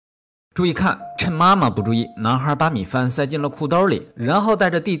注意看，趁妈妈不注意，男孩把米饭塞进了裤兜里，然后带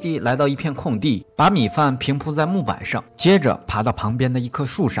着弟弟来到一片空地，把米饭平铺在木板上，接着爬到旁边的一棵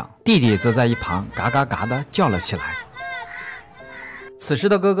树上，弟弟则在一旁嘎嘎嘎地叫了起来。此时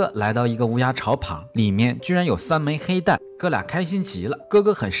的哥哥来到一个乌鸦巢旁，里面居然有3枚黑蛋，哥俩开心极了。哥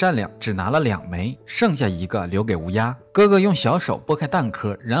哥很善良，只拿了2枚，剩下1个留给乌鸦。哥哥用小手剥开蛋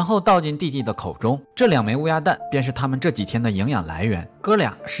壳，然后倒进弟弟的口中。这2枚乌鸦蛋便是他们这几天的营养来源。哥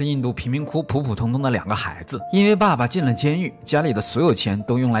俩是印度贫民窟普普通通的2个孩子，因为爸爸进了监狱，家里的所有钱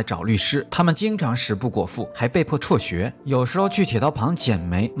都用来找律师，他们经常食不果腹，还被迫辍学。有时候去铁道旁捡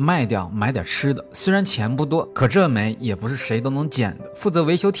煤卖掉，买点吃的。虽然钱不多，可这煤也不是谁都能捡的。负责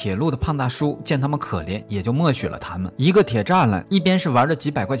维修铁路的胖大叔见他们可怜，也就默许了他们。一个铁栅栏，一边是玩着几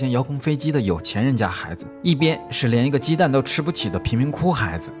百块钱遥控飞机的有钱人家孩子，一边是连一个鸡蛋都吃不起的贫民窟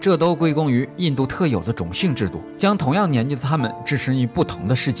孩子。这都归功于印度特有的种姓制度，将同样年纪的他们置身于不同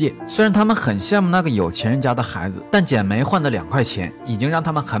的世界。虽然他们很羡慕那个有钱人家的孩子，但捡煤换的2块钱已经让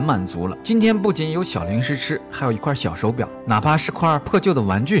他们很满足了。今天不仅有小零食吃，还有一块小手表，哪怕是块破旧的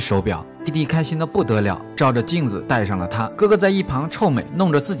玩具手表。弟弟开心的不得了，照着镜子戴上了它。哥哥在一旁臭美，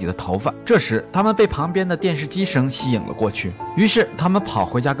弄着自己的头发。这时他们被旁边的电视机声吸引了过去，于是他们跑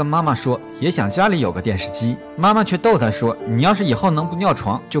回家跟妈妈说，也想家里有个电视机。妈妈却逗他说，你要是以后能不尿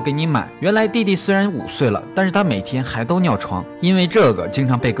床就给你买。原来弟弟虽然5岁了，但是他每天还都尿床，因为这个经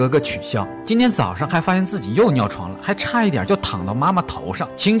常被哥哥取笑。今天早上还发现自己又尿床了，还差一点就躺到妈妈头上。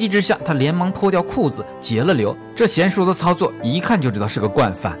情急之下，他连忙脱掉裤子节了流。这娴熟的操作一看就知道是个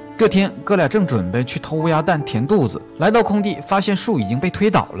惯犯。这天哥俩正准备去偷乌鸦蛋填肚子，来到空地发现树已经被推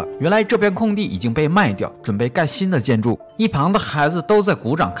倒了。原来这片空地已经被卖掉，准备盖新的建筑。一旁的孩子都在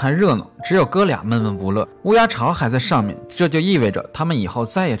鼓掌看热闹，只有哥俩闷闷不乐。乌鸦巢还在上面，这就意味着他们以后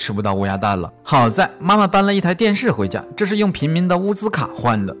再也吃不到乌鸦蛋了。好在妈妈搬了一台电视回家，这是用平民的物资卡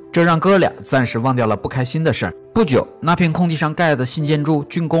换的，这让哥俩暂时忘掉了不开心的事儿。不久，那片空地上盖的新建筑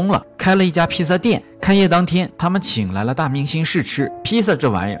竣工了，开了一家披萨店。开业当天，他们请来了大明星试吃披萨，这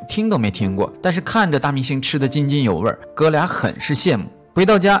玩意儿听都没听过，但是看着大明星吃得津津有味，哥俩很是羡慕。回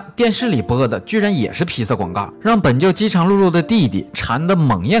到家，电视里播的居然也是披萨广告，让本就饥肠辘辘的弟弟馋得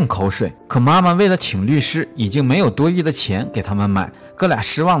猛咽口水。可妈妈为了请律师，已经没有多余的钱给他们买，哥俩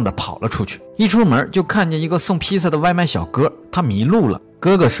失望地跑了出去。一出门就看见一个送披萨的外卖小哥，他迷路了。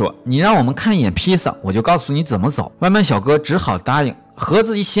哥哥说，你让我们看一眼披萨，我就告诉你怎么走。外卖小哥只好答应。盒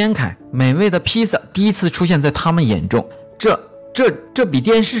子一掀开，美味的披萨第一次出现在他们眼中。这比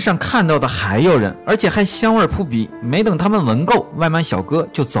电视上看到的还诱人，而且还香味扑鼻。没等他们闻够，外卖小哥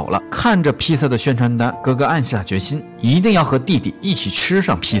就走了。看着披萨的宣传单，哥哥暗下决心，一定要和弟弟一起吃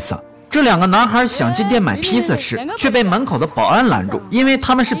上披萨。这2个男孩想进店买披萨吃，却被门口的保安拦住，因为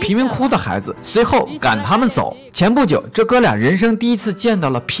他们是贫民窟的孩子，随后赶他们走。前不久，这哥俩人生第一次见到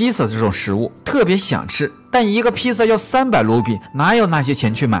了披萨这种食物，特别想吃，但一个披萨要300卢比，哪有那些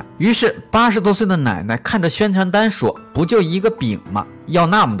钱去买？于是80多岁的奶奶看着宣传单说，不就一个饼吗？要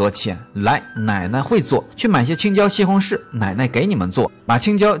那么多钱？来，奶奶会做，去买些青椒西红柿，奶奶给你们做。把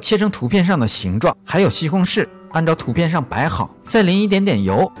青椒切成图片上的形状，还有西红柿按照图片上摆好，再淋一点点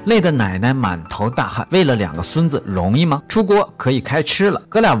油。累得奶奶满头大汗，为了2个孙子容易吗？出锅可以开吃了。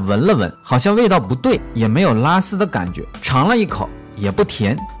哥俩闻了闻，好像味道不对，也没有拉丝的感觉，尝了一口也不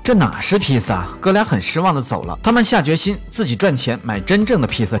甜，这哪是披萨？哥俩很失望的走了。他们下决心自己赚钱买真正的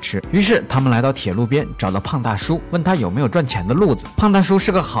披萨吃。于是他们来到铁路边，找到胖大叔，问他有没有赚钱的路子。胖大叔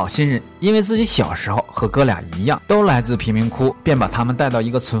是个好心人，因为自己小时候和哥俩一样都来自贫民窟，便把他们带到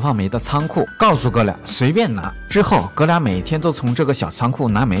一个存放煤的仓库，告诉哥俩随便拿。之后哥俩每天都从这个小仓库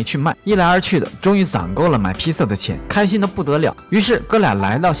拿煤去卖，一来二去的，终于攒够了买披萨的钱，开心的不得了。于是哥俩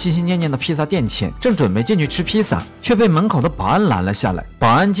来到心心念念的披萨店前，正准备进去吃披萨，却被门口的保安拦了下来。保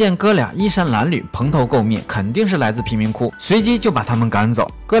安见哥俩衣衫褴褛，蓬头垢面，肯定是来自贫民窟，随即就把他们赶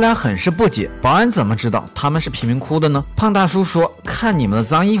走。哥俩很是不解，保安怎么知道他们是贫民窟的呢？胖大叔说，看你们的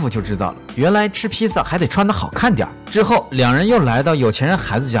脏衣服就知道了，原来吃披萨还得穿得好看点。之后2人又来到有钱人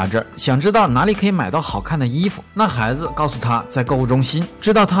孩子家这儿，想知道哪里可以买到好看的衣服。那孩子告诉他在购物中心，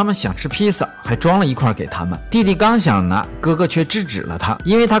知道他们想吃披萨，还装了一块给他们。弟弟刚想拿，哥哥却制止了他，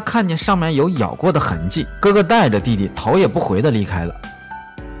因为他看见上面有咬过的痕迹。哥哥带着弟弟头也不回地离开了。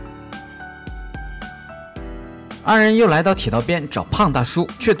二人又来到铁道边找胖大叔，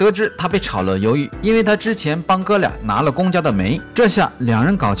却得知他被炒了鱿鱼，因为他之前帮哥俩拿了公家的煤。这下两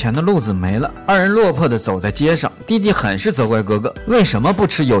人搞钱的路子没了，二人落魄的走在街上。弟弟很是责怪哥哥为什么不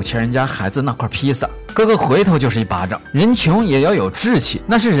吃有钱人家孩子那块披萨，哥哥回头就是一巴掌。人穷也要有志气，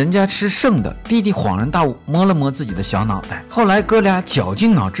那是人家吃剩的。弟弟恍然大悟，摸了摸自己的小脑袋。后来哥俩绞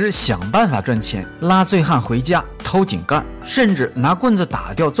尽脑汁想办法赚钱，拉醉汉回家，偷井盖，甚至拿棍子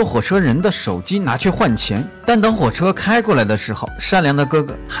打掉坐火车人的手机拿去换钱。但等火车开过来的时候，善良的哥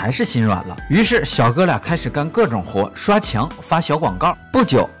哥还是心软了。于是小哥俩开始干各种活，刷墙，发小广告。不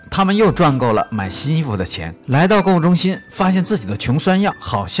久他们又赚够了买新衣服的钱，来到购物中心，发现自己的穷酸样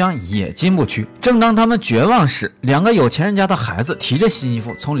好像也进不去。正当他们绝望时，两个有钱人家的孩子提着新衣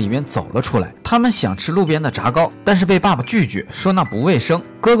服从里面走了出来。他们想吃路边的炸糕，但是被爸爸拒绝，说那不卫生。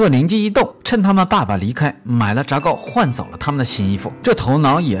哥哥灵机一动，趁他们爸爸离开，买了炸糕换走了他们的新衣服。这头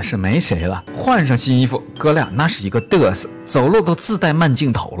脑也是没谁了。换上新衣服，哥俩那是一个嘚瑟，走路都自带慢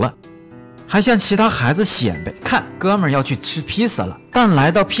镜头了，还向其他孩子显摆，看哥们儿要去吃披萨了。但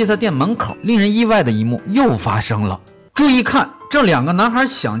来到披萨店门口，令人意外的一幕又发生了。注意看，这两个男孩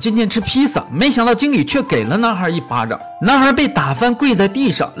想进店吃披萨，没想到经理却给了男孩一巴掌。男孩被打翻，跪在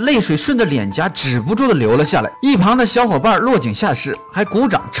地上，泪水顺着脸颊止不住的流了下来。一旁的小伙伴落井下石，还鼓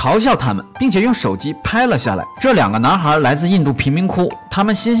掌嘲笑他们，并且用手机拍了下来。这两个男孩来自印度贫民窟，他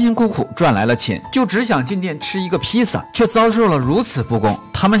们辛辛苦苦赚来了钱，就只想进店吃一个披萨，却遭受了如此不公。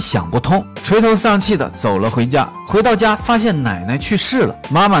他们想不通，垂头丧气的走了回家。回到家发现奶奶去世了，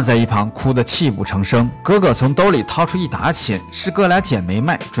妈妈在一旁哭得泣不成声。哥哥从兜里掏出一沓钱，是哥俩捡煤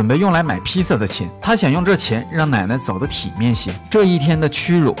卖准备用来买披萨的钱，他想用这钱让奶奶走得体面些。这一天的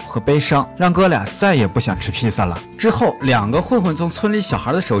屈辱和悲伤让哥俩再也不想吃披萨了。之后两个混混从村里小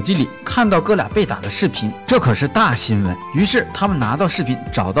孩的手机里看到哥俩被打的视频，这可是大新闻。于是他们拿到视频，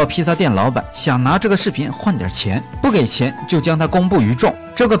找到披萨店老板，想拿这个视频换点钱，不给钱就将它公布于众。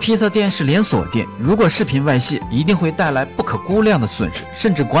这个披萨店是连锁店，如果视频外泄，一定会带来不可估量的损失，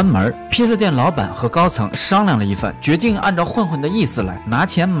甚至关门。披萨店老板和高层商量了一番，决定按照混混的意思来，拿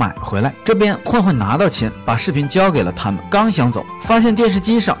钱买回来。这边混混拿到钱，把视频交给了他们，刚想走，发现电视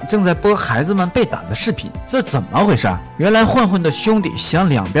机上正在播孩子们被打的视频，这怎么回事？原来混混的兄弟想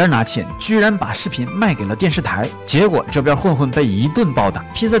两边拿钱，居然把视频卖给了电视台，结果这边混混被一顿暴打。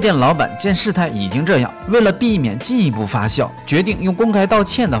披萨店老板见事态已经这样，为了避免进一步发酵，决定用公开道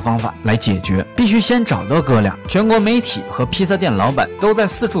歉的方法来解决，必须先找到哥俩。全国媒体和披萨店老板都在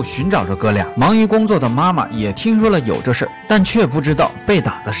四处寻找着哥俩，忙于工作的妈妈也听说了有这事儿，但却不知道被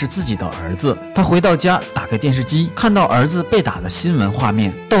打的是自己的儿子。她回到家，打开电视机，看到儿子被打的新闻画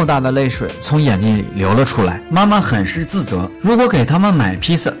面，豆大的泪水从眼睛里流了出来。妈妈很是自责，如果给他们买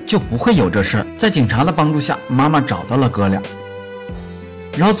披萨，就不会有这事儿。在警察的帮助下，妈妈找到了哥俩，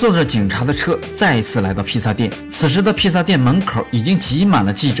然后坐着警察的车再一次来到披萨店。此时的披萨店门口已经挤满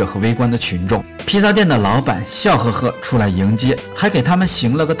了记者和围观的群众。披萨店的老板笑呵呵出来迎接，还给他们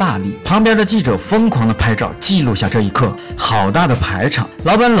行了个大礼。旁边的记者疯狂的拍照记录下这一刻。好大的排场，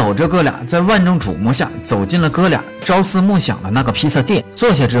老板搂着哥俩在万众瞩目下走进了哥俩朝思暮想的那个披萨店。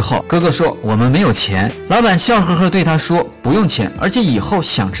坐下之后，哥哥说我们没有钱。老板笑呵呵对他说不用钱，而且以后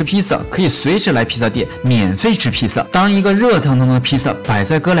想吃披萨可以随时来披萨店免费吃披萨。当一个热腾腾的披萨摆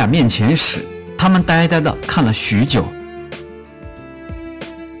在哥俩面前时，他们呆呆地看了许久。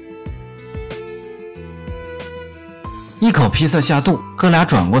一口披萨下肚，哥俩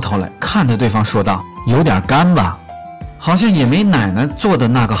转过头来看着对方说道，有点干吧，好像也没奶奶做的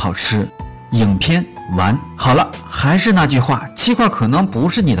那个好吃。影片完。好了，还是那句话，7块可能不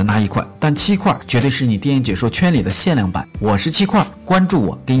是你的那一块，但7块绝对是你电影解说圈里的限量版。我是7块，关注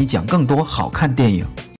我，给你讲更多好看电影。